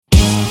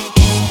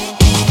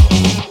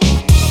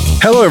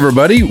Hello,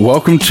 everybody.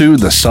 Welcome to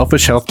the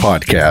Selfish Health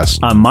Podcast.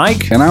 I'm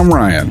Mike. And I'm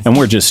Ryan. And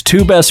we're just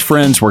two best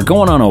friends. We're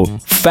going on a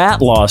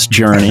fat loss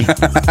journey.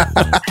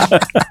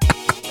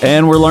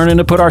 And we're learning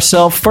to put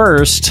ourselves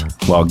first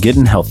while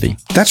getting healthy.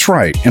 That's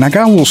right. And I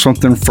got a little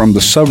something from the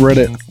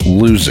subreddit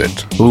Lose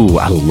It. Ooh,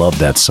 I love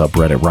that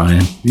subreddit,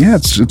 Ryan. Yeah,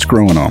 it's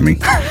growing on me.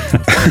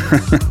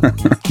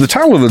 The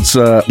title of it's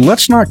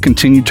Let's Not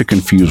Continue to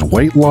Confuse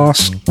Weight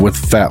Loss with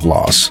Fat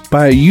Loss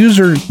by a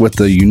user with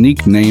the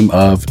unique name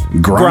of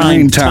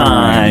Grind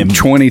Time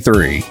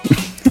 23.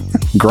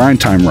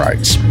 Grind Time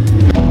writes,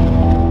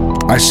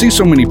 I see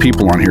so many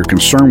people on here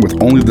concerned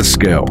with only the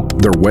scale,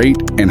 their weight,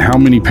 and how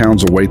many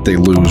pounds of weight they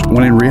lose,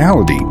 when in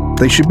reality,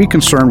 they should be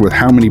concerned with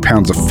how many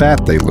pounds of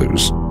fat they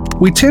lose.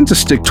 We tend to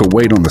stick to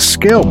weight on the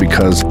scale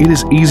because it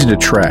is easy to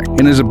track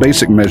and is a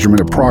basic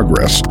measurement of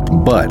progress.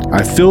 But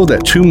I feel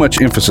that too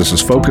much emphasis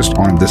is focused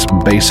on this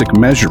basic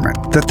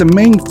measurement, that the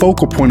main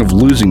focal point of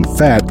losing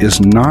fat is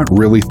not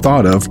really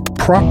thought of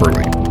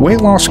properly.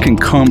 Weight loss can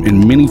come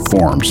in many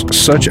forms,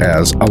 such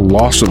as a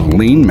loss of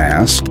lean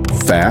mass,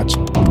 fat,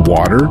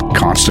 water,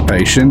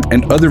 constipation,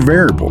 and other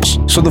variables.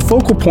 So the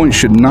focal point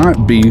should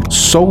not be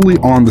solely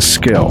on the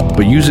scale,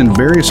 but using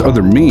various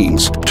other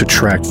means to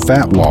track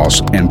fat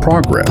loss and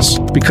progress.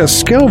 Because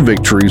scale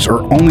victories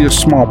are only a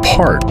small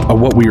part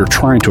of what we are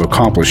trying to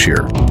accomplish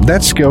here.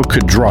 That scale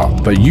could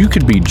drop, but you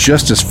could be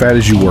just as fat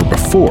as you were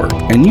before,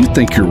 and you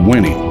think you're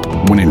winning,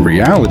 when in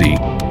reality,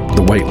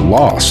 the weight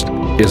lost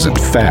isn't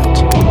fat.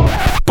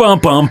 Bum,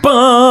 bum,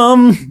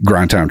 bum.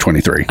 Grind Time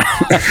 23.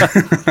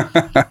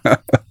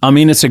 I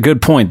mean, it's a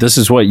good point. This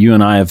is what you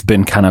and I have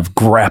been kind of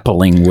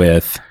grappling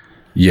with.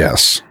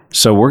 Yes.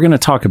 So we're going to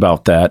talk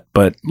about that,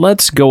 but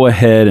let's go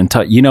ahead and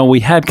talk. You know, we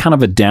had kind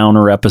of a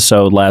downer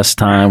episode last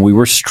time. We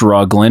were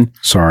struggling.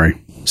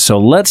 Sorry. So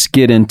let's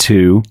get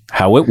into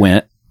how it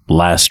went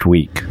last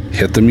week.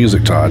 Hit the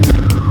music, Todd.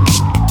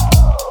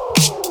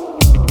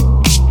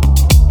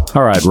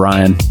 All right,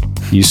 Ryan,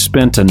 you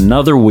spent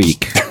another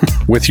week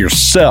with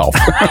yourself.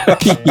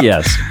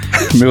 Yes.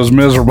 It was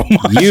miserable.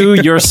 You,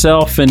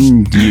 yourself,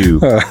 and you.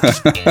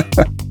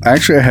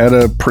 Actually, I had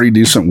a pretty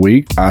decent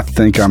week. I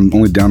think I'm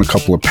only down a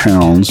couple of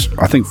pounds.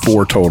 I think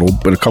 4 total,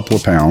 but a couple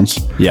of pounds.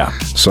 Yeah.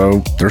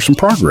 So there's some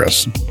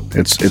progress.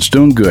 It's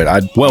doing good.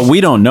 Well, we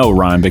don't know,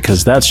 Ryan,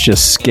 because that's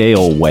just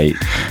scale weight.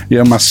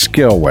 Yeah, my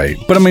scale weight.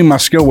 But I mean, my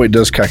scale weight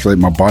does calculate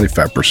my body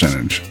fat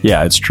percentage.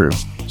 Yeah, it's true.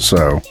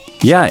 So...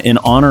 yeah, in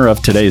honor of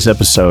today's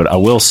episode, I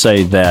will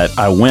say that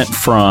I went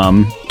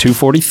from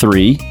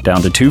 243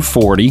 down to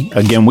 240.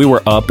 Again, we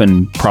were up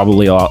and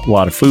probably a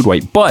lot of food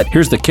weight. But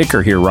here's the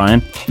kicker here,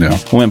 Ryan. Yeah.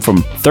 I went from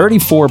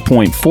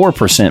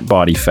 34.4%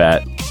 body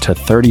fat to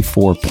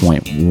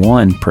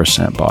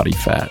 34.1% body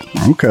fat.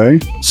 Okay.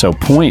 So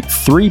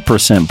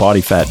 0.3%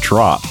 body fat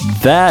drop.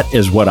 That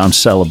is what I'm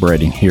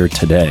celebrating here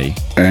today.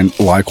 And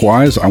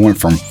likewise, I went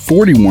from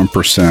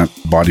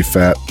 41% body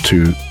fat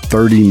to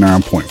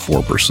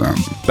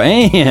 39.4%.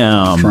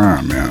 Bam!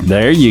 Trying, man.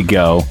 There you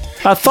go.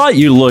 I thought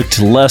you looked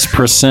less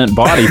percent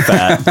body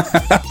fat.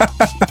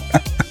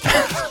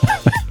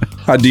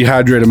 I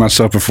dehydrated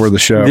myself before the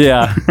show.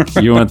 Yeah.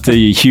 You went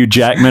the Hugh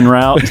Jackman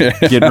route,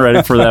 getting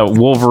ready for that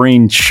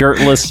Wolverine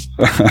shirtless.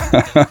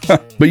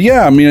 But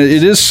yeah, I mean,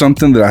 it is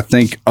something that I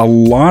think a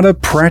lot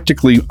of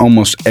practically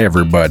almost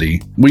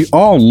everybody, we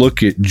all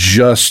look at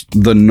just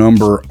the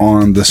number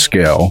on the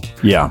scale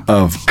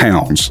of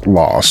pounds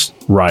lost.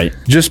 Right.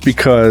 Just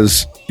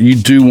because you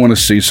do want to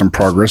see some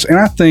progress. And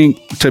I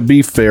think, to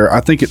be fair, I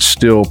think it's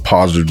still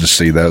positive to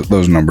see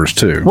those numbers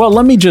too. Well,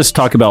 let me just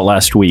talk about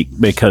last week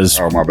because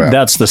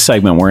that's the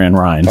segment we're in,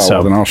 Ryan. Oh, so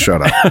well, then I'll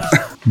shut up.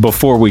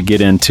 Before we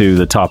get into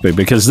the topic,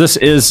 because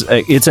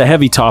it's a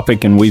heavy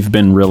topic and we've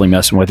been really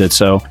messing with it.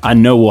 So I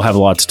know we'll have a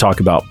lot to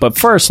talk about. But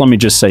first, let me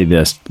just say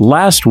this.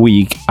 Last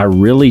week, I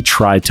really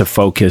tried to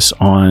focus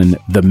on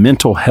the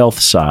mental health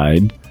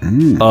side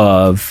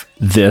of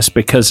this,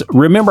 because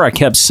remember, I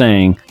kept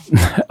saying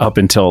up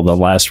until the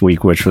last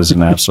week, which was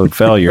an absolute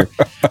failure.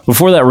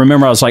 Before that,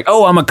 remember, I was like,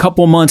 oh, I'm a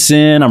couple months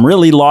in. I'm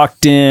really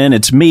locked in.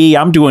 It's me.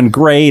 I'm doing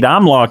great.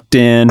 I'm locked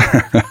in.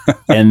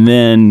 And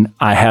then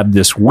I had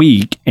this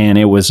week and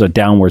it was a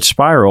downward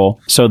spiral.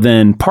 So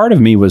then part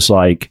of me was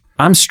like,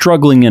 I'm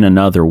struggling in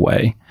another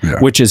way,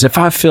 which is if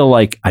I feel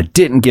like I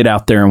didn't get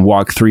out there and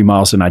walk 3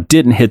 miles and I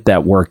didn't hit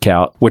that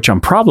workout, which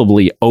I'm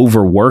probably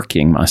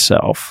overworking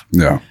myself.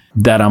 Yeah.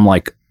 That I'm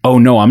like, oh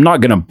no, I'm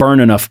not going to burn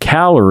enough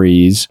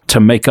calories to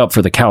make up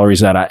for the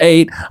calories that I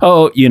ate.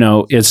 Oh, you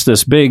know, it's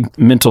this big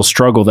mental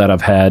struggle that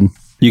I've had.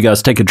 You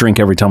guys take a drink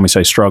every time we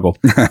say struggle.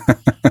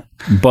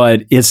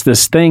 But it's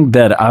this thing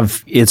that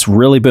it's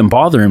really been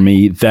bothering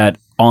me that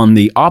on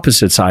the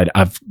opposite side,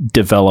 I've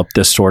developed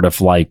this sort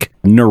of like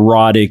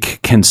neurotic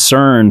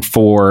concern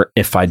for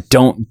if I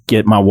don't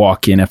get my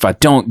walk in, if I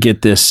don't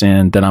get this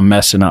in, then I'm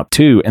messing up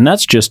too. And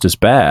that's just as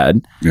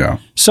bad. Yeah.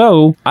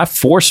 So I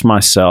forced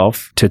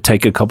myself to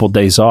take a couple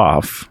days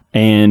off.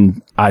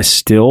 And I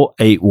still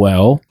ate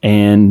well,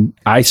 and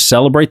I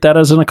celebrate that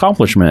as an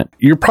accomplishment.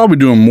 You're probably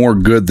doing more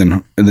good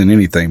than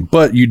anything,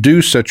 but you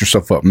do set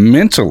yourself up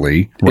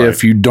mentally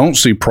if you don't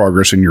see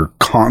progress and you're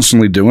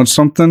constantly doing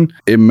something,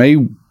 it may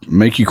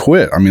make you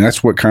quit. I mean,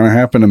 that's what kind of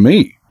happened to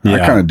me. Yeah.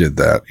 I kind of did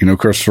that. You know,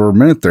 because for a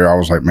minute there, I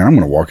was like, man, I'm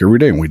going to walk every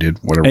day. And we did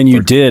whatever. And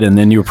you did. And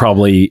then you were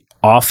probably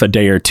off a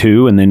day or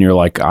two. And then you're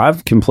like,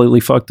 I've completely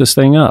fucked this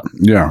thing up.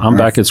 Yeah. I'm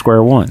back at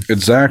square one.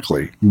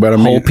 Exactly. But I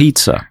mean, whole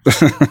pizza.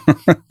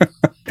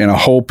 And a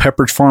whole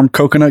Pepperidge Farm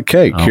coconut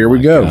cake. Here we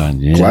go. God,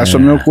 yeah. Glass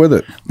of milk with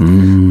it.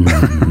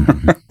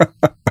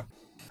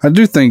 I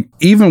do think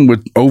even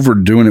with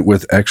overdoing it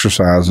with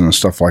exercise and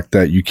stuff like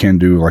that, you can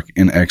do like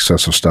in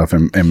excess of stuff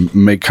and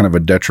make kind of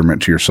a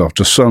detriment to yourself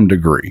to some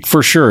degree.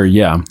 For sure,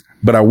 yeah.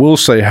 But I will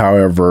say,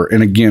 however,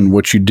 and again,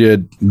 what you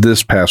did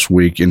this past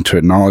week and to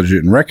acknowledge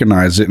it and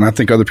recognize it, and I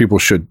think other people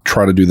should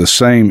try to do the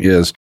same,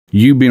 is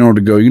you being able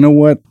to go, you know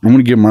what, I'm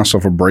going to give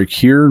myself a break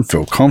here and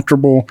feel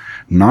comfortable,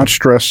 not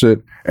stress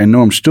it, and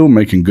know I'm still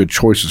making good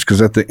choices.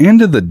 Because at the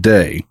end of the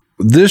day,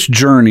 this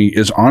journey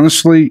is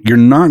honestly, you're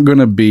not going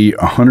to be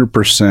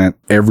 100%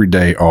 every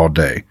day, all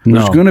day. No.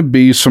 There's going to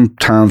be some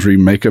times where you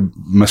make a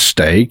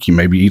mistake, you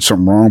maybe eat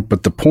something wrong,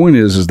 but the point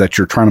is that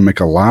you're trying to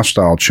make a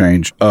lifestyle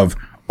change of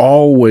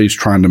always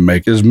trying to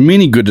make as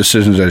many good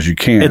decisions as you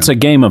can. It's a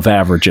game of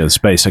averages,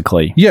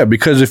 basically. Yeah,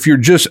 because if you're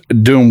just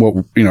doing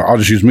what, you know, I'll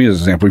just use me as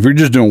an example. If you're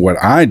just doing what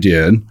I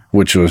did,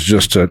 which was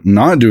just to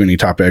not do any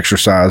type of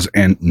exercise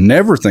and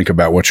never think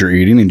about what you're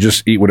eating and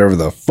just eat whatever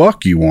the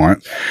fuck you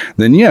want,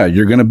 then yeah,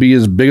 you're going to be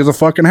as big as a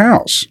fucking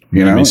house.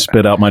 You know? Let me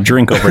spit out my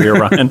drink over here,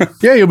 Ryan.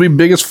 Yeah, you'll be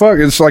big as fuck.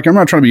 It's like, I'm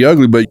not trying to be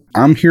ugly, but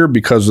I'm here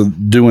because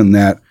of doing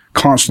that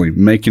constantly,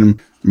 making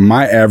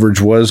my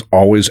average was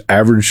always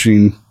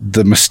averaging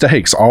the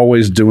mistakes,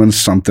 always doing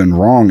something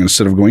wrong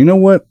instead of going, you know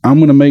what, I'm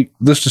going to make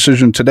this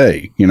decision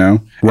today, you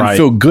know, and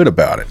feel good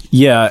about it.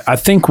 Yeah, I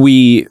think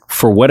we,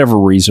 for whatever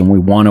reason, we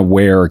want to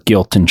wear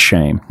guilt and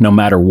shame no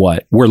matter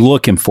what. We're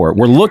looking for it.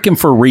 We're looking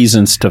for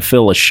reasons to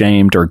feel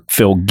ashamed or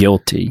feel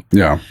guilty.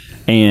 Yeah.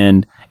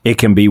 And it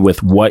can be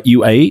with what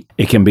you ate.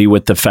 It can be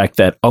with the fact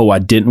that, oh, I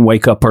didn't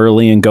wake up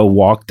early and go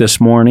walk this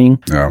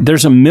morning. Yeah.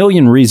 There's a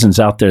million reasons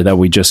out there that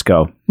we just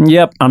go,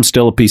 yep, I'm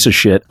still a piece of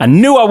shit. I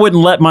knew I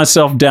wouldn't let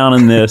myself down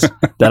in this,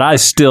 that I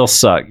still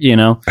suck, you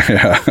know?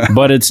 Yeah.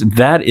 But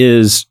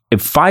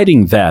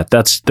fighting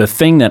that's the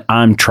thing that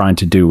I'm trying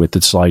to do with.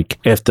 It's like,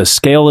 if the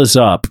scale is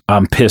up,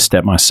 I'm pissed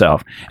at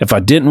myself. If I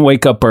didn't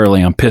wake up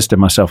early, I'm pissed at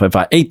myself. If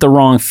I ate the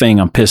wrong thing,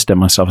 I'm pissed at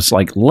myself. It's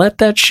like, let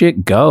that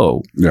shit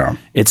go. Yeah.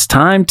 It's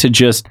time to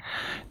just,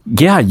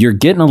 you're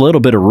getting a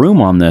little bit of room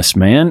on this,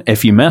 man.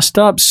 If you messed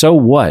up, so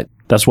what?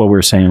 That's what we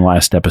were saying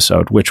last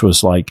episode, which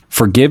was like,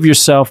 forgive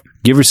yourself,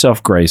 give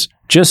yourself grace.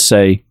 Just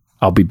say,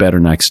 I'll be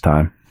better next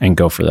time, and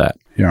go for that.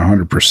 Yeah,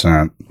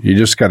 100%. You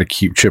just got to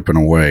keep chipping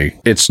away.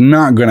 It's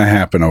not going to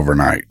happen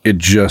overnight. It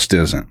just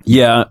isn't.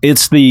 Yeah,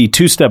 it's the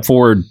 2 step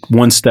forward,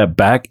 1 step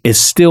back. It's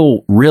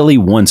still really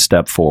 1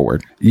 step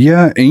forward.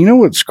 Yeah, and you know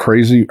what's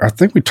crazy? I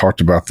think we talked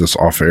about this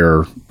off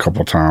air a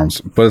couple of times,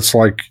 but it's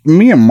like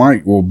me and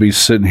Mike will be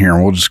sitting here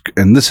and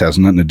and this has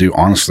nothing to do,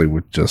 honestly,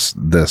 with just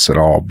this at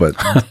all, but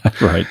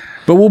right.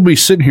 But we'll be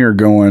sitting here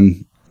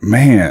going,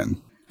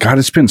 man, God,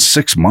 it's been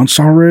 6 months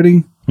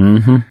already.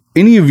 Mm-hmm.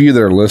 Any of you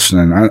that are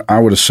listening, I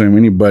would assume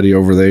anybody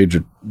over the age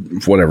of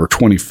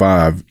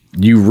 25,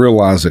 you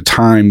realize that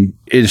time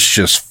is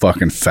just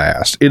fucking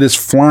fast. It is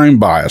flying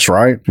by us,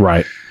 right?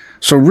 Right.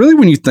 So really,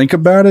 when you think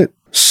about it,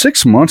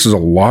 6 months is a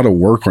lot of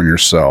work on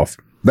yourself.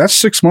 That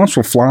 6 months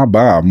will fly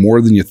by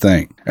more than you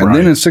think. And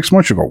then in 6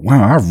 months, you go,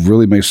 wow, I've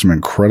really made some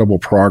incredible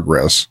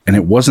progress. And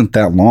it wasn't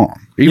that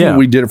long. Even when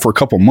we did it for a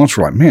couple of months,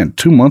 we're like, man,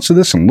 2 months of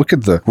this and look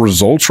at the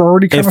results are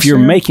already kind of If you're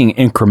making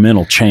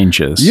incremental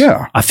changes.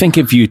 Yeah. I think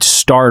if you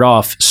start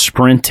off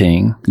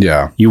sprinting,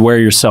 you wear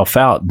yourself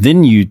out,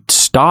 then you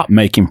stop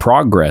making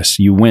progress.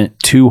 You went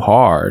too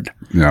hard.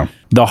 Yeah.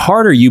 The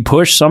harder you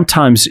push,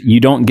 sometimes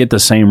you don't get the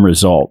same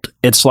result.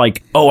 It's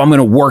like, oh, I'm going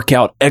to work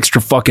out extra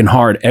fucking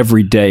hard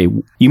every day.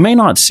 You may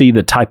not see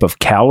the type of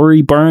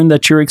calorie burn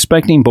that you're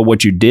expecting, but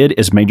what you did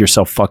is made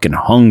yourself fucking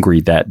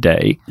hungry that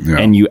day,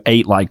 and you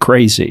ate like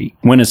crazy.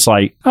 When it's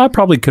like, I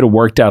probably could have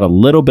worked out a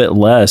little bit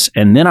less,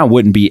 and then I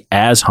wouldn't be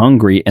as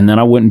hungry, and then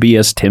I wouldn't be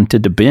as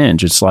tempted to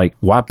binge. It's like,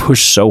 why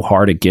push so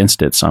hard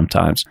against it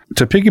sometimes?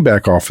 To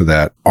piggyback off of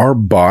that, our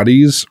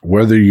bodies,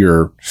 whether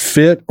you're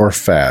fit or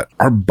fat,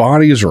 our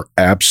bodies are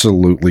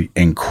absolutely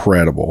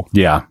incredible.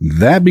 Yeah.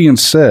 That being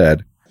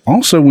said,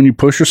 also, when you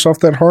push yourself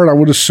that hard, I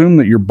would assume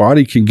that your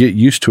body can get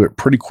used to it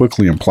pretty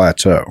quickly and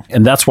plateau.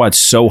 And that's why it's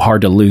so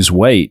hard to lose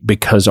weight,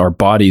 because our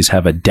bodies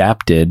have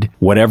adapted,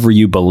 whatever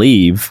you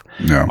believe,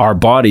 our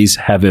bodies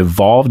have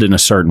evolved in a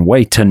certain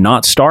way to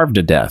not starve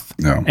to death.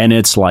 And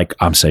it's like,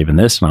 I'm saving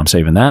this and I'm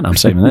saving that and I'm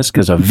saving this,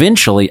 because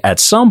eventually at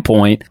some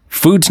point,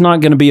 food's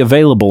not going to be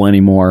available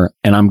anymore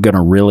and I'm going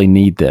to really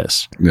need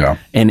this. Yeah.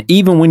 And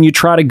even when you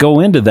try to go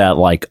into that,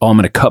 like, oh, I'm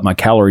going to cut my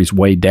calories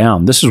way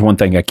down. This is one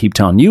thing I keep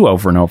telling you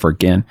over and over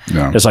again.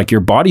 It's like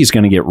your body's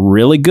going to get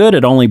really good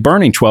at only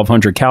burning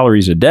 1,200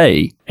 calories a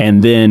day.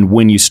 And then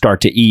when you start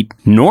to eat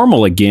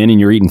normal again and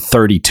you're eating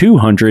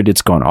 3,200,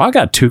 it's going, oh, I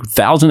got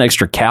 2,000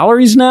 extra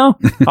calories now?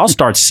 I'll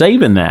start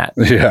saving that.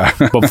 Yeah.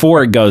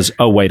 Before it goes,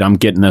 oh, wait, I'm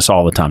getting this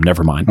all the time.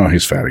 Never mind. Oh,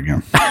 he's fat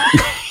again.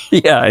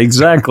 Yeah,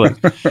 exactly.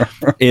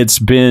 It's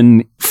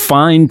been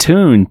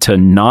fine-tuned to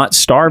not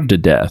starve to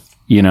death,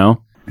 you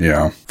know?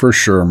 Yeah, for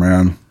sure,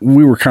 man.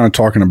 We were kind of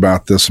talking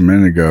about this a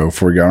minute ago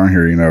before we got on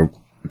here, you know,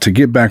 to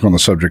get back on the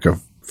subject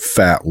of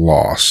fat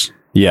loss.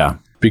 Yeah.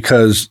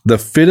 Because the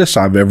fittest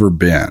I've ever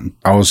been,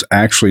 I was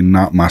actually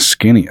not my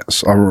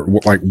skinniest.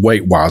 Like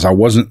weight-wise, I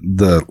wasn't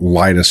the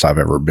lightest I've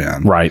ever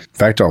been. Right. In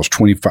fact, I was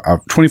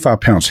 25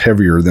 pounds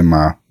heavier than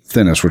my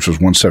thinnest, which was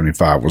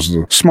 175, was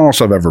the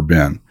smallest I've ever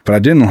been. But I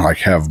didn't like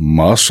have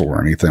muscle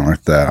or anything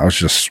like that. I was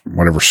just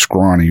whatever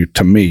scrawny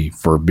to me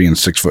for being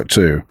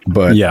 6'2".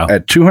 But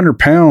at 200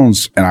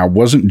 pounds, and I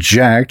wasn't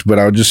jacked, but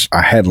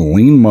I had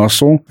lean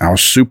muscle. I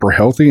was super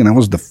healthy, and I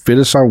was the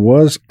fittest I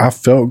was. I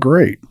felt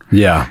great.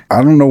 Yeah.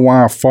 I don't know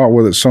why I fought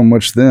with it so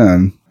much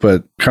then,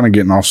 but kind of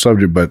getting off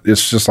subject, but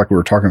it's just like we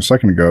were talking a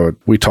second ago.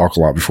 We talk a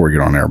lot before we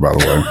get on there, by the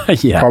way.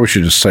 Yeah. Probably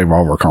should just save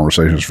all of our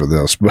conversations for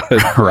this.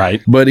 But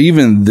right. But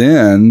even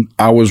then,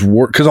 I was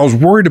because I was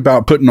worried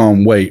about putting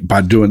on weight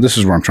by doing, this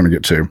is what I'm trying to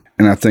get to.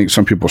 And I think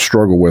some people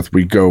struggle with,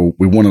 we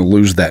want to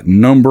lose that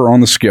number on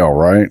the scale,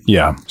 right?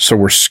 Yeah. So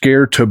we're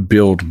scared to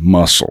build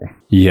muscle.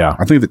 Yeah.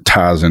 I think that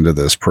ties into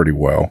this pretty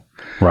well.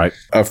 Right.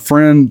 A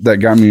friend that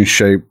got me in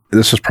shape,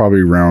 this is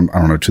probably around,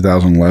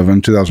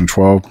 2011,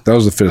 2012. That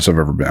was the fittest I've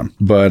ever been.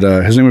 But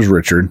his name was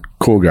Richard.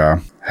 Cool guy.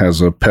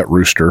 Has a pet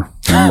rooster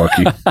named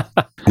Lucky.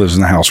 Lives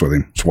in the house with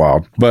him. It's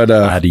wild. But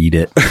I'd eat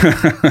it.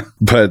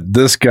 But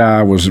this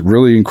guy was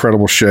really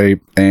incredible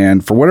shape.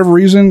 And for whatever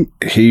reason,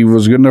 he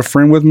was a good enough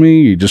friend with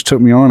me. He just took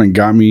me on and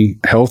got me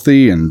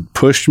healthy and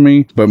pushed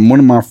me. But one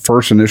of my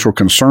first initial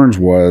concerns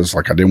was,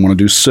 like, I didn't want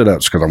to do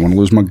sit-ups because I want to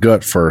lose my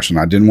gut first. And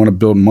I didn't want to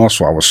build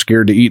muscle. I was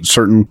scared to eat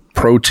certain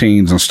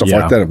proteins and stuff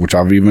like that, which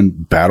I've even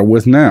battled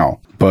with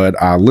now.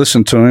 But I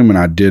listened to him and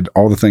I did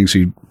all the things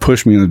he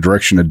pushed me in the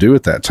direction to do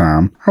at that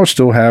time. I would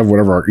still have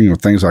whatever,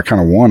 things I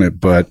kind of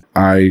wanted, but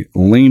I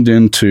leaned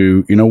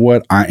into, you know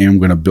what? I am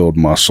going to build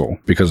muscle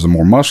because the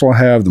more muscle I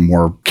have, the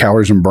more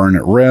calories I'm burning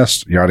at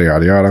rest, yada,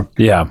 yada, yada.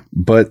 Yeah.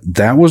 But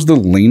that was the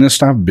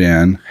leanest I've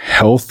been,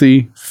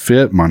 healthy,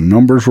 fit. My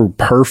numbers were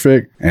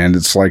perfect. And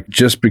it's like,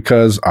 just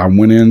because I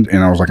went in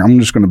and I was like, I'm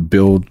just going to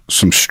build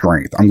some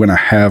strength. I'm going to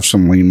have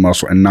some lean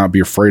muscle and not be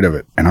afraid of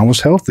it. And I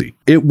was healthy.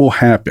 It will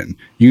happen.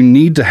 You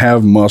need to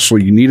have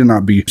muscle. You need to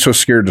not be so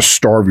scared to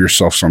starve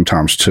yourself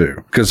sometimes too.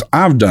 Because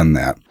I've done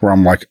that where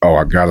I'm like, oh,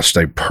 I got to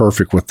stay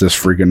perfect with this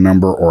freaking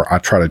number, or I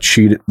try to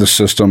cheat the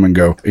system and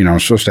go, I'm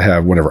supposed to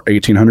have whatever,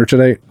 1,800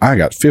 today. I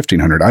got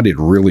 1,500. I did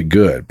really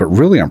good. But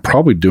really, I'm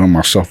probably doing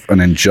myself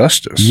an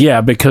injustice. Yeah,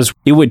 because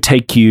it would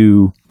take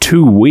you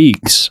 2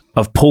 weeks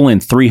of pulling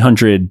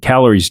 300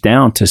 calories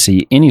down to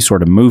see any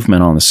sort of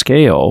movement on the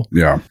scale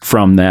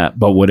from that.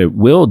 But what it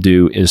will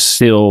do is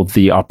still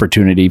the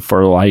opportunity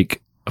for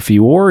like a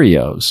few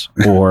Oreos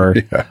or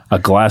a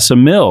glass of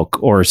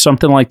milk or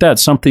something like that,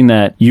 something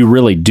that you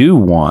really do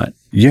want.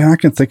 Yeah, I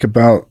can think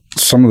about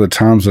some of the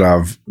times that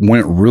I've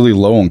went really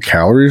low on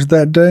calories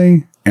that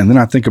day. And then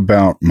I think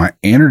about my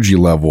energy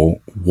level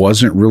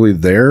wasn't really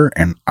there,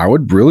 and I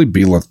would really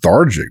be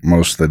lethargic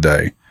most of the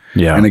day.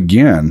 Yeah. And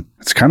again,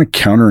 it's kind of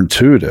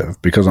counterintuitive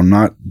because I'm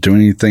not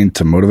doing anything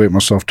to motivate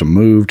myself to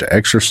move, to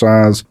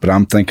exercise. But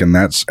I'm thinking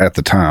at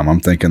the time, I'm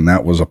thinking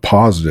that was a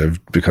positive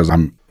because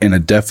I'm in a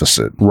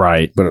deficit.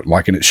 Right. But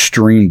like an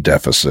extreme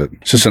deficit.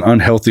 It's just an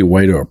unhealthy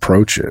way to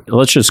approach it.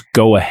 Let's just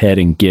go ahead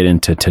and get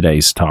into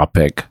today's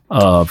topic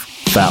of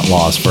fat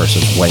loss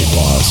versus weight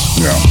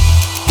loss. Yeah.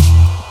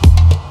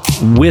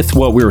 With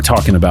what we were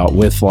talking about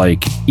with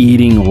like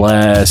eating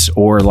less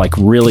or like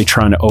really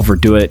trying to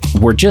overdo it,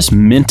 we're just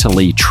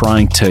mentally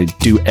trying to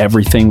do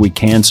everything we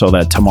can so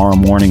that tomorrow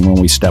morning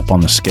when we step on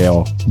the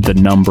scale, the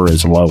number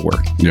is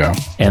lower. Yeah.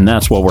 And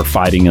that's what we're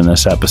fighting in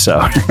this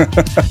episode.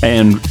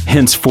 And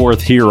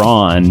henceforth here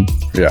on,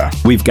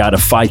 we've got to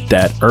fight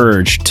that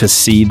urge to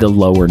see the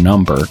lower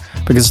number.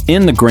 Because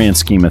in the grand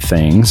scheme of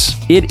things,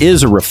 it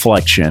is a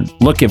reflection.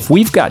 Look, if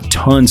we've got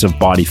tons of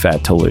body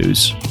fat to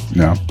lose,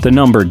 the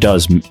number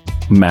does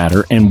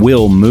matter and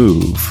will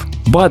move.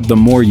 But the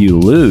more you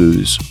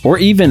lose, or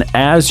even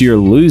as you're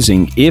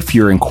losing, if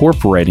you're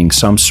incorporating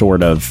some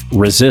sort of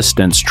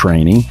resistance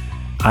training,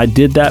 I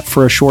did that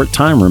for a short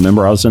time.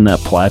 Remember, I was in that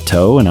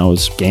plateau and I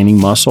was gaining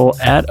muscle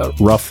at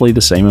roughly the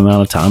same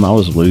amount of time I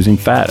was losing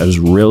fat. It was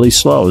really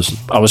slow.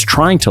 I was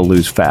trying to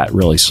lose fat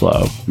really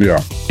slow.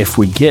 Yeah. If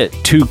we get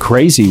too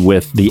crazy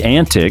with the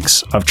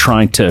antics of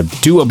trying to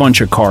do a bunch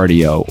of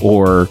cardio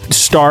or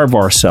starve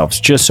ourselves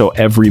just so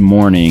every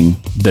morning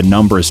the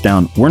number is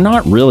down, we're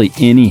not really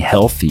any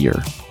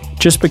healthier.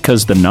 Just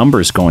because the number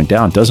is going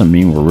down doesn't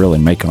mean we're really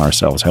making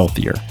ourselves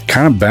healthier.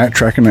 Kind of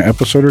backtracking an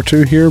episode or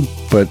two here,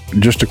 but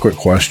just a quick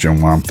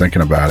question while I'm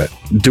thinking about it.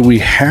 Do we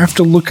have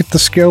to look at the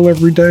scale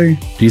every day?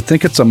 Do you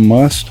think it's a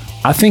must?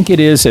 I think it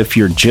is if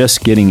you're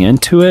just getting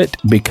into it,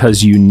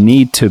 because you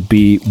need to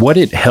be, what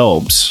it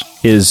helps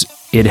is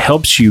it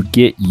helps you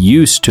get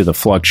used to the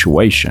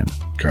fluctuation.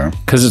 Okay.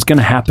 Because it's going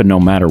to happen no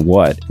matter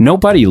what.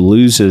 Nobody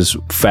loses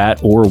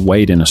fat or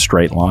weight in a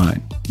straight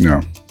line.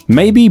 Yeah.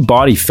 Maybe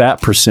body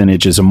fat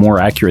percentage is a more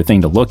accurate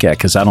thing to look at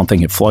because I don't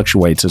think it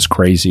fluctuates as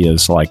crazy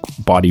as like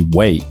body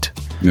weight.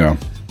 Yeah.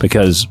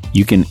 Because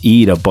you can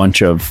eat a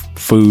bunch of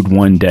food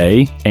one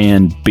day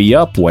and be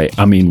up weight.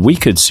 I mean, we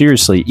could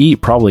seriously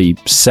eat probably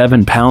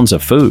 7 pounds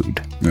of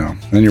food. Yeah.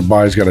 And your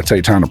body's got to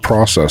take time to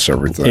process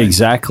everything.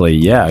 Exactly.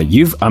 Yeah.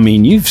 You've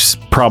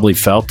probably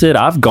felt it.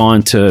 I've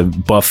gone to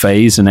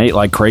buffets and ate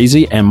like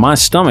crazy, and my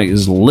stomach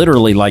is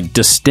literally like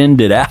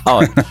distended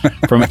out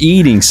from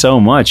eating so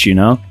much, you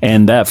know,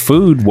 and that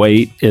food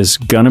weight is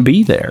going to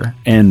be there,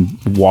 and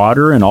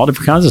water and all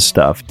different kinds of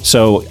stuff.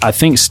 So I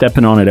think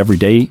stepping on it every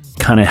day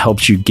kind of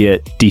helps you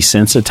get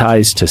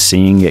desensitized to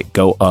seeing it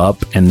go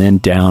up and then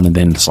down, and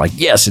then it's like,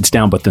 yes, it's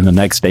down, but then the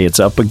next day it's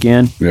up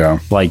again. Yeah.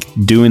 Like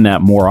doing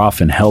that more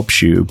often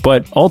helps you.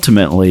 But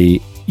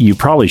ultimately, you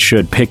probably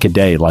should pick a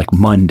day like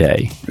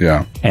Monday.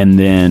 Yeah. And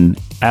then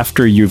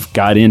after you've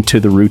got into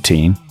the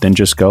routine, then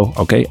just go,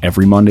 okay,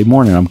 every Monday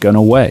morning I'm going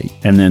to weigh,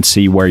 and then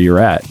see where you're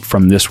at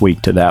from this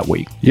week to that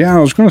week. Yeah, I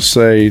was going to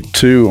say,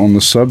 too, on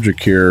the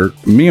subject here,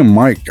 me and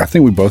Mike, I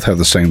think we both have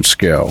the same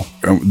scale.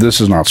 This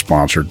is not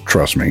sponsored.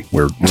 Trust me.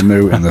 We're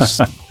new in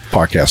this.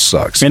 Podcast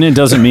sucks. And it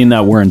doesn't mean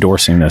that we're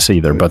endorsing this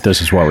either, but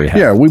this is what we have.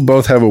 Yeah, we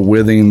both have a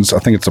Withings. I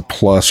think it's a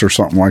Plus or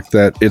something like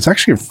that. It's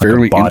actually a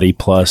fairly... Like a Body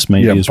Plus,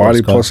 maybe. Yeah,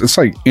 Body Plus. It's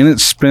like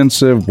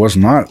inexpensive, was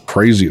not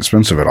crazy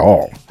expensive at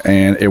all.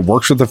 And it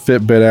works with the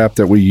Fitbit app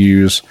that we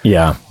use.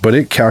 Yeah. But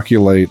it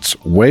calculates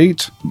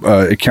weight.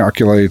 It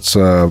calculates...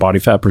 body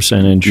fat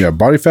percentage. Yeah,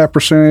 body fat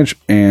percentage.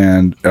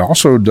 And it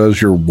also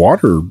does your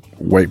water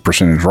weight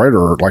percentage, right?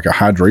 Or like a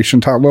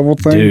hydration type level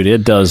thing. Dude,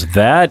 it does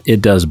that.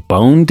 It does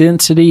bone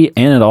density,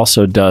 and it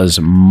also does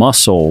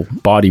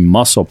body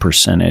muscle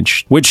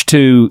percentage, which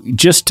to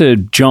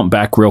jump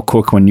back real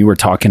quick when you were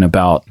talking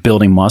about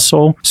building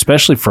muscle,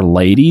 especially for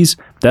ladies,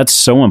 that's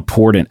so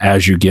important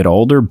as you get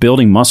older.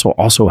 Building muscle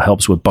also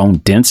helps with bone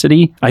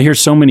density. I hear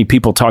so many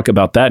people talk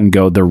about that and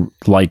go, the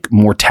like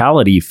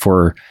mortality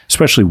for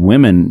especially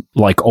women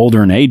like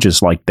older in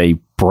ages, like they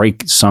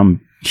break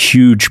some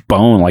huge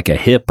bone like a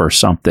hip or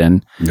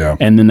something,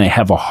 and then they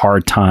have a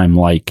hard time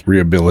like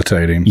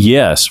rehabilitating.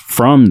 Yes,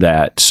 from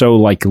that. So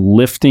like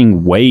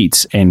lifting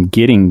weights and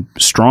getting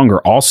stronger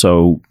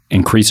also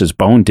increases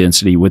bone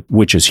density,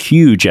 which is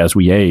huge as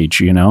we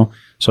age, you know?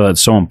 So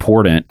that's so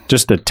important.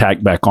 Just to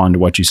tack back on to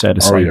what you said.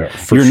 It's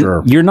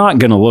sure. You're not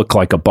going to look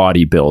like a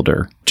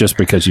bodybuilder just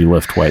because you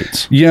lift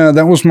weights. Yeah,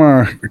 that was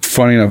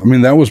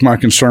that was my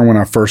concern when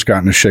I first got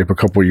into shape a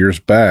couple of years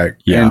back.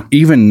 Yeah. And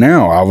even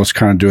now, I was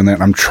kind of doing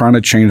that. I'm trying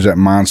to change that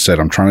mindset.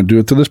 I'm trying to do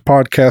it through this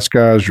podcast,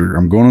 guys.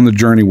 I'm going on the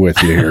journey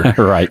with you here.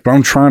 Right. But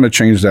I'm trying to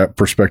change that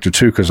perspective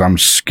too, because I'm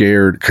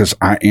scared, because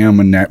I am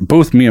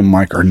both me and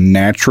Mike are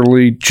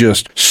naturally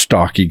just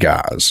stocky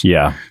guys.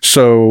 Yeah.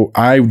 So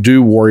I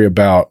do worry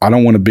about, I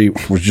don't want to be,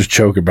 was just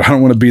joking, but I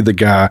don't want to be the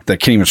guy that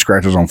can't even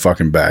scratch his own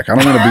fucking back. I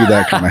don't want to be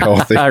that kind of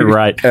healthy.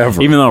 Right.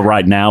 Ever. Even though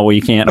right now we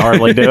can't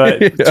hardly do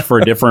it. It's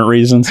for different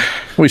reasons.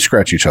 We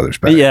scratch each other's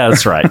back. Yeah,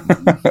 that's right.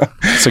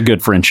 It's a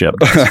good friendship.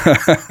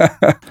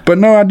 But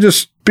no, I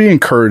just be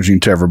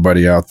encouraging to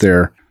everybody out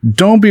there.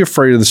 Don't be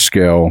afraid of the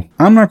scale.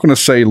 I'm not going to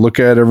say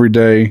look at it every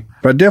day,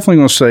 but I'm definitely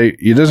going to say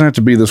it doesn't have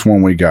to be this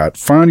one we got.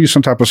 Find you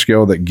some type of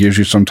scale that gives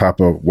you some type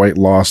of weight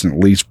loss and at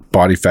least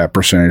body fat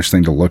percentage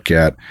thing to look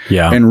at.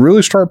 Yeah. And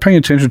really start paying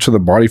attention to the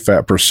body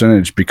fat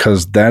percentage,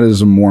 because that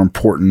is a more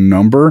important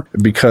number.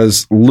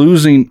 Because we've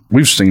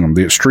seen them,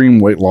 the extreme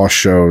weight loss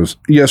shows.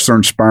 Yes, they're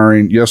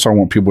inspiring. Yes, I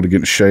want people to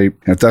get in shape.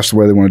 And if that's the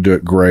way they want to do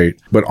it, great.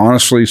 But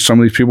honestly, some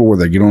of these people where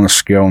they get on a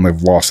scale and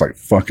they've lost like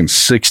fucking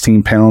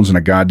 16 pounds in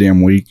a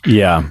goddamn week.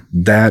 Yeah.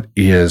 That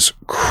is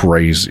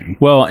crazy.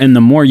 Well, and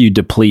the more you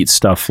deplete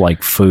stuff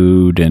like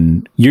food,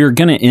 and you're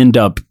going to end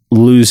up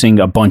losing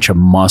a bunch of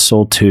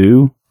muscle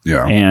too.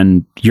 Yeah.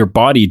 And your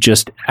body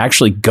just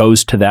actually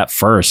goes to that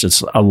first.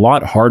 It's a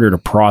lot harder to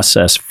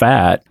process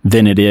fat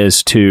than it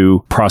is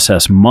to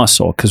process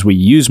muscle, because we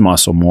use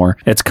muscle more.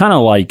 It's kind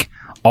of like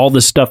all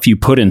the stuff you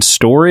put in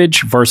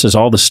storage versus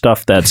all the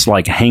stuff that's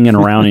like hanging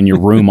around in your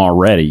room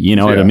already. You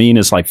know what I mean?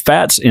 It's like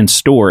fat's in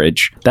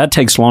storage. That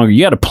takes longer.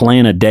 You got to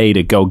plan a day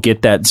to go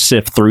get that,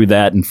 sift through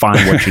that, and find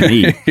what you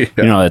need.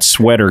 You know, that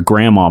sweater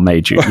grandma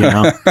made you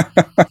know?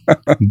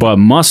 But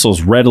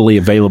muscle's readily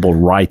available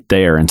right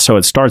there. And so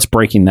it starts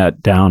breaking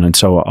that down. And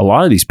so a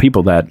lot of these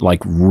people that like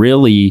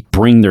really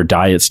bring their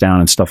diets down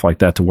and stuff like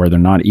that to where they're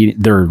not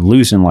eating, they're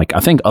losing like, I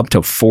think up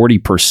to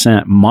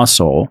 40%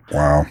 muscle.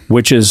 Wow.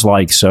 Which is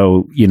like,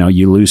 so, you know,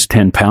 you lose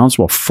 10 pounds.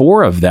 Well,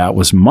 4 of that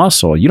was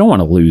muscle. You don't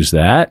want to lose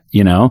that,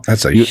 you know.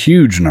 That's a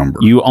huge number.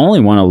 You only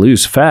want to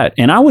lose fat.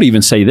 And I would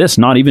even say this,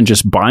 not even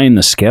just buying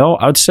the scale.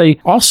 I would say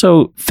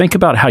also think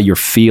about how you're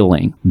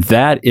feeling.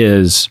 That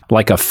is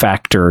like a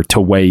factor to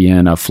weigh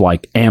in of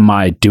like, am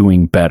I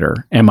doing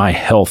better? Am I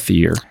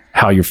healthier?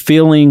 How you're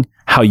feeling,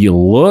 how you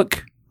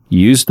look.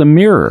 Use the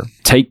mirror.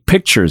 Take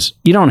pictures.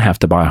 You don't have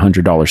to buy a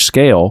 $100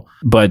 scale,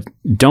 but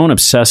don't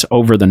obsess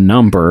over the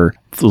number.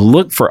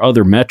 Look for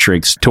other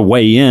metrics to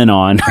weigh in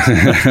on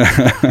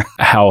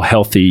how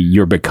healthy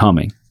you're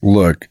becoming.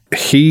 Look,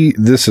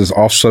 this is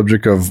off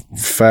subject of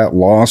fat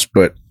loss,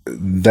 but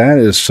that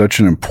is such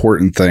an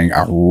important thing.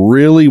 I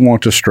really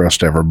want to stress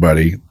to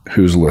everybody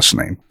who's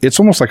listening. It's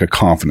almost like a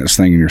confidence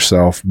thing in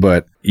yourself,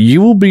 but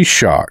you will be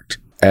shocked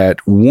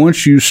at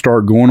once you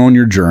start going on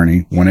your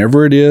journey,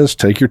 whenever it is,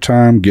 take your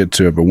time, get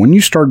to it. But when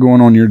you start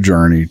going on your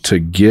journey to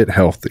get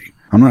healthy,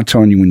 I'm not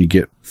telling you when you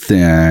get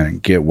thin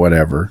and get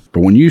whatever,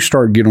 but when you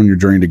start get on your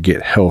journey to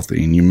get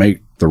healthy and you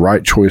make the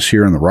right choice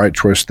here and the right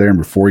choice there, and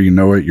before you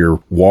know it,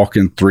 you're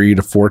walking 3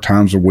 to 4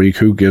 times a week.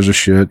 Who gives a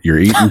shit? You're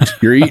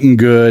eating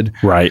good.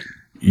 Right.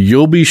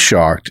 You'll be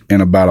shocked in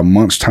about a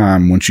month's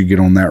time once you get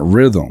on that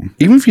rhythm.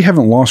 Even if you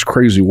haven't lost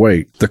crazy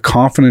weight, the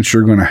confidence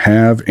you're going to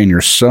have in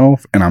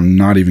yourself, and I'm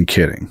not even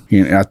kidding.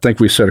 I think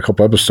we said a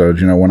couple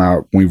episodes,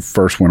 when we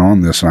first went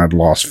on this and I'd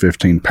lost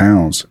 15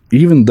 pounds,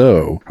 even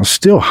though I was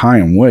still high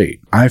in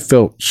weight, I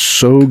felt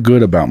so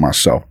good about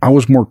myself. I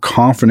was more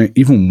confident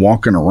even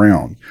walking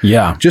around.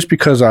 Yeah. Just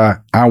because I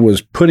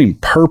was putting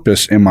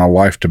purpose in my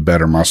life to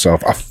better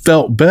myself. I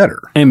felt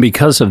better. And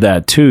because of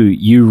that, too,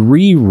 you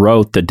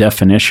rewrote the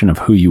definition of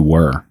who you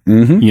were.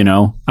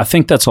 Mm-hmm. I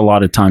think that's a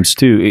lot of times,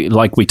 too.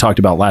 Like we talked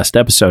about last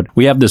episode,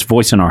 we have this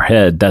voice in our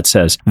head that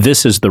says,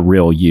 this is the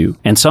real you.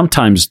 And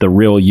sometimes the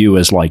real you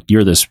is like,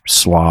 you're this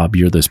slob,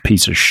 you're this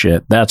piece of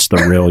shit. That's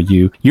the real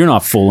you. You're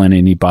not fooling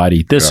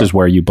anybody. This is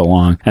where you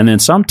belong. And then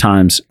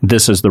sometimes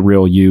this is the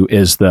real you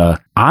is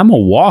I'm a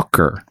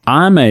walker.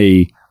 I'm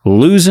a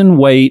losing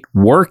weight,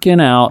 working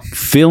out,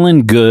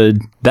 feeling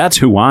good. That's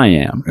who I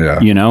am,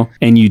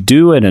 and you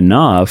do it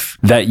enough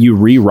that you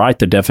rewrite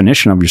the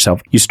definition of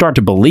yourself. You start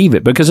to believe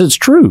it because it's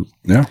true.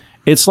 Yeah.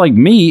 It's like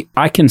me.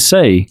 I can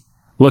say,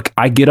 look,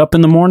 I get up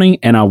in the morning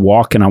and I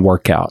walk and I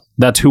work out.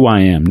 That's who I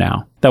am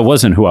now. That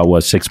wasn't who I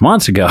was 6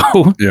 months ago.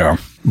 Yeah.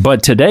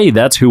 But today,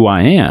 that's who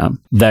I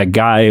am. That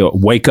guy,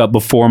 wake up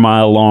before my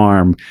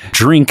alarm,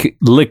 drink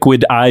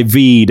liquid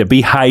IV to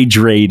be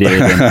hydrated.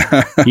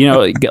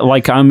 And,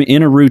 like I'm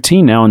in a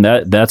routine now, and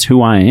that's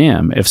who I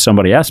am. If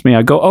somebody asks me,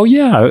 I go, oh,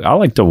 yeah, I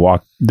like to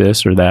walk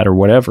this or that or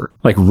whatever.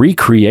 Like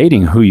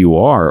recreating who you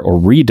are or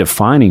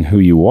redefining who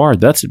you are,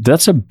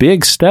 that's a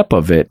big step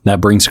of it.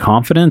 That brings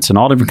confidence and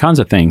all different kinds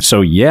of things.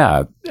 So,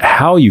 yeah,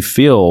 how you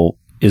feel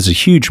is a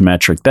huge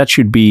metric. That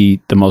should be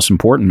the most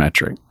important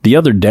metric. The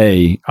other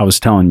day, I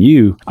was telling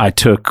you, I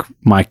took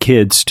my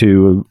kids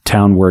to a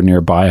town where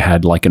nearby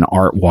had like an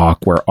art walk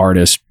where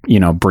artists,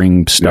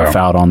 bring stuff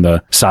out on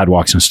the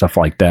sidewalks and stuff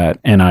like that.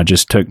 And I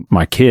just took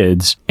my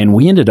kids and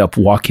we ended up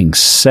walking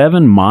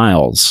 7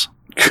 miles.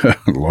 Good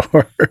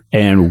Lord.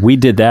 And we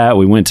did that.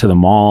 We went to the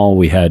mall.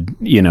 We had,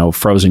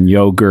 frozen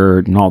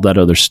yogurt and all that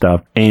other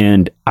stuff.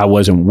 And I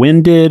wasn't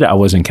winded. I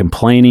wasn't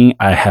complaining.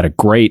 I had a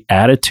great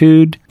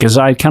attitude because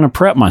I kind of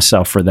prepped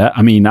myself for that.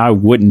 I mean, I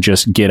wouldn't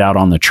just get out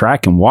on the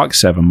track and walk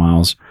 7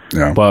 miles.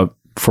 Yeah. But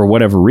for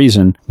whatever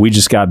reason, we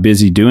just got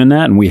busy doing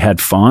that and we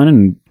had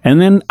fun.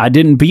 And then I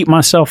didn't beat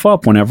myself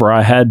up whenever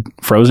I had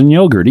frozen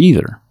yogurt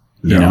either.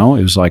 Yeah.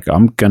 It was like,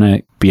 I'm going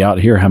to be out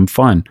here having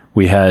fun.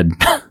 We had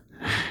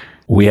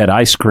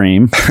ice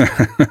cream,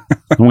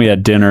 and we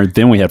had dinner,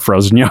 then we had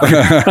frozen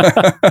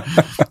yogurt.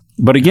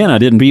 But again, I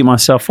didn't beat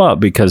myself up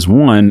because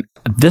one,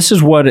 this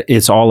is what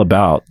it's all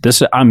about.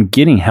 I'm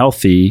getting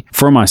healthy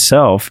for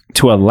myself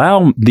to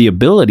allow the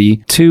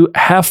ability to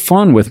have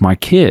fun with my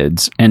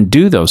kids and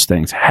do those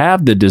things,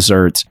 have the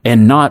desserts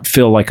and not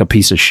feel like a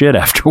piece of shit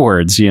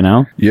afterwards,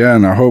 Yeah.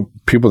 And I hope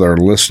people that are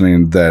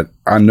listening that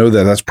I know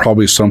that that's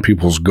probably some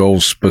people's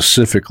goals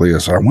specifically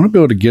is I want to be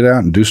able to get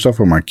out and do stuff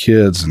with my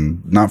kids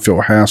and not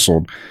feel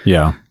hassled.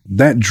 Yeah.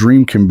 That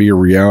dream can be a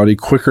reality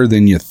quicker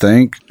than you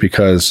think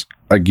because,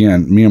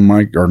 again, me and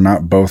Mike are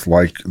not both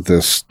like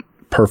this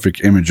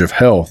perfect image of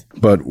health.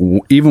 But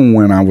even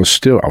when I was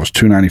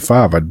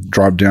 295, I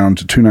dropped down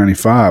to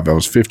 295. I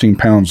was 15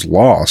 pounds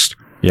lost.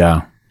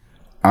 Yeah.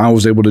 I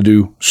was able to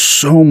do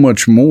so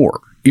much more.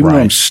 Even though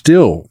I'm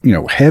still,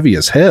 heavy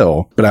as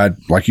hell, but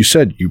like you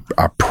said,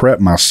 I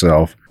prepped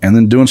myself, and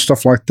then doing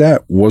stuff like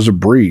that was a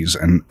breeze,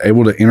 and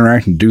able to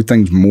interact and do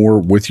things more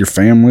with your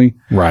family.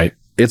 Right.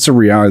 It's a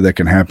reality that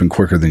can happen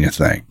quicker than you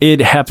think. It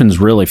happens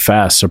really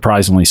fast,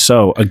 surprisingly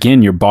so.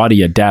 Again, your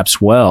body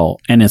adapts well.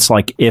 And it's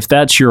like, if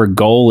that's your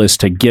goal is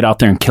to get out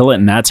there and kill it,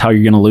 and that's how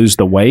you're going to lose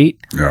the weight,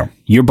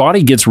 your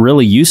body gets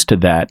really used to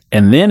that.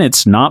 And then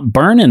it's not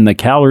burning the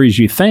calories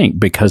you think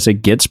because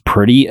it gets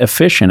pretty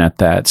efficient at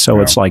that. So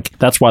it's like,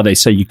 that's why they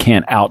say you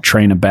can't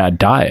out-train a bad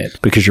diet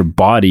because your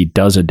body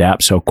does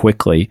adapt so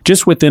quickly.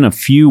 Just within a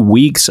few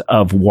weeks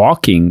of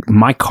walking,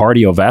 my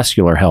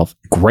cardiovascular health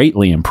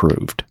greatly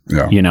improved.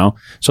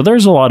 So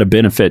there's a lot of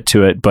benefit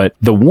to it. But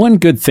the one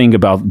good thing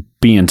about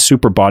being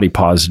super body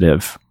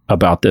positive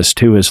about this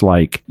too is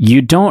like,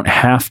 you don't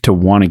have to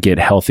want to get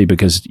healthy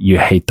because you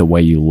hate the way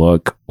you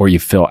look or you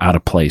feel out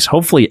of place.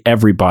 Hopefully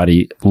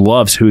everybody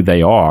loves who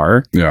they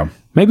are. Yeah.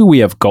 Maybe we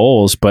have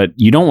goals, but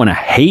you don't want to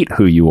hate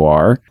who you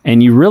are,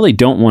 and you really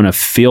don't want to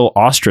feel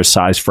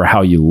ostracized for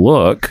how you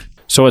look.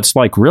 So it's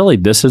like, really,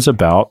 this is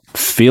about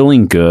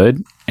feeling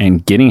good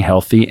and getting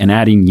healthy and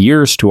adding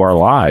years to our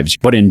lives,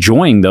 but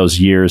enjoying those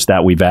years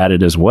that we've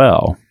added as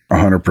well.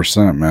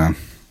 100%, man.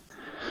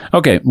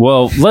 Okay,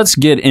 well, let's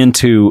get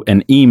into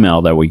an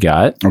email that we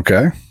got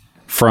Okay.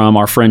 from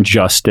our friend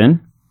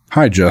Justin.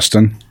 Hi,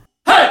 Justin.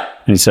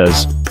 And he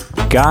says,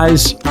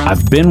 guys,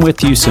 I've been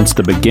with you since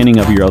the beginning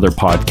of your other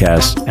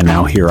podcast, and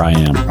now here I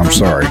am. I'm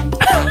sorry.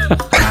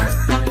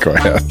 Go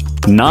ahead.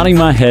 Nodding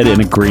my head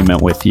in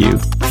agreement with you.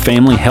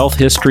 Family health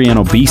history and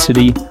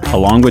obesity,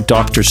 along with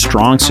Dr.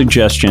 Strong's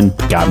suggestion,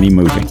 got me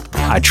moving.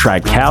 I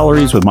tracked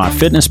calories with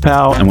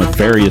MyFitnessPal and with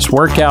various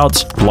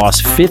workouts,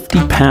 lost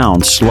 50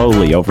 pounds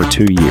slowly over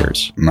 2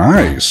 years.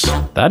 Nice.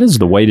 That is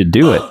the way to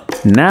do it.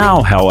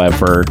 Now,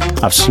 however,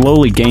 I've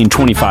slowly gained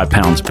 25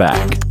 pounds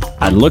back.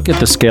 I look at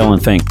the scale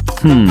and think,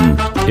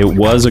 it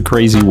was a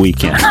crazy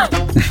weekend.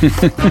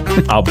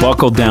 I'll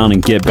buckle down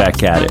and get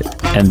back at it.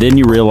 And then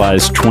you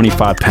realize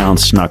 25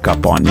 pounds snuck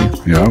up on you.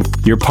 Yep.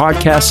 Your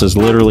podcast is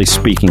literally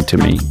speaking to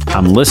me.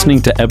 I'm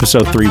listening to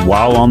episode 3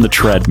 while on the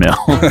treadmill.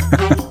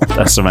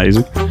 That's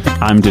amazing.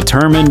 I'm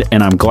determined,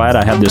 and I'm glad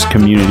I have this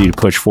community to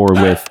push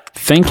forward with.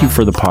 Thank you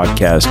for the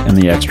podcast and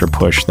the extra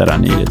push that I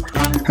needed.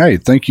 Hey,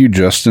 thank you,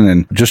 Justin.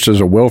 And just as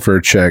a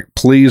welfare check,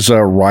 please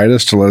write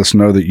us to let us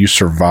know that you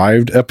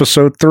survived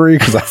episode 3,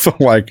 because I feel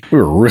like we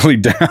were really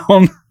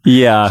down.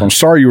 Yeah. So I'm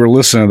sorry you were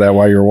listening to that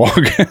while you were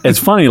walking. It's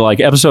funny, like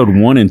episode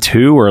 1 and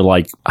 2 are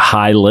like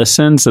high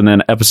listens, and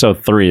then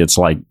episode 3, it's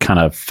like kind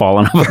of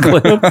falling off a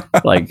cliff.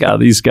 Like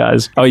these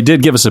guys. Oh, he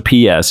did give us a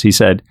PS. He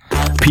said,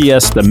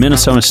 P.S. The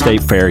Minnesota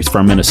State Fair, he's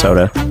from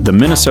Minnesota. The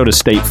Minnesota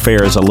State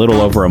Fair is a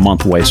little over a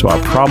month away, so I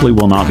probably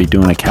will not be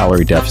doing a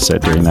calorie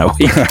deficit during that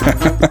week.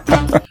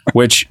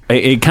 Which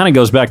it kind of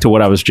goes back to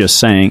what I was just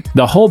saying.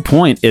 The whole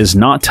point is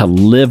not to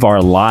live our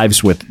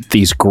lives with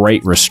these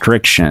great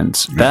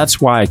restrictions.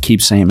 That's why I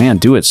keep saying, man,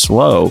 do it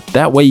slow.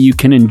 That way you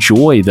can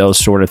enjoy those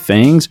sort of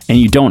things and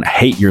you don't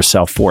hate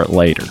yourself for it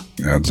later.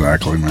 Yeah,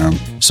 exactly, man.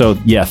 So,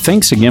 yeah,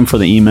 thanks again for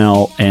the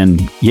email.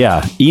 And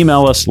yeah,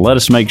 email us. Let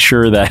us make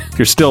sure that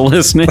you're still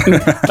listening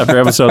after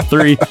episode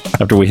 3,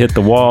 after we hit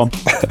the wall.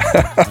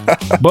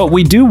 But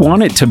we do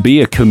want it to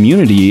be a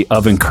community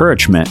of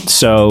encouragement.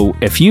 So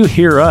if you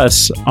hear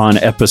us on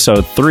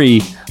episode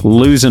 3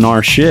 losing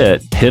our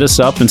shit, hit us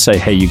up and say,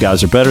 hey, you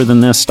guys are better than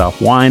this. Stop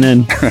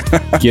whining.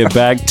 Get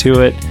back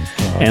to it.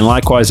 And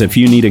likewise, if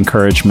you need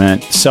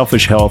encouragement,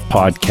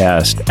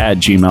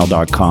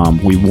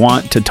 selfishhealthpodcast@gmail.com. We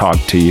want to talk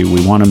to you.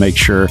 We want to make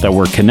sure that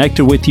we're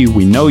connected with you.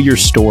 We know your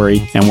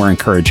story and we're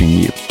encouraging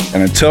you.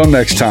 And until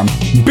next time,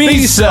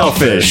 Be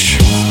selfish.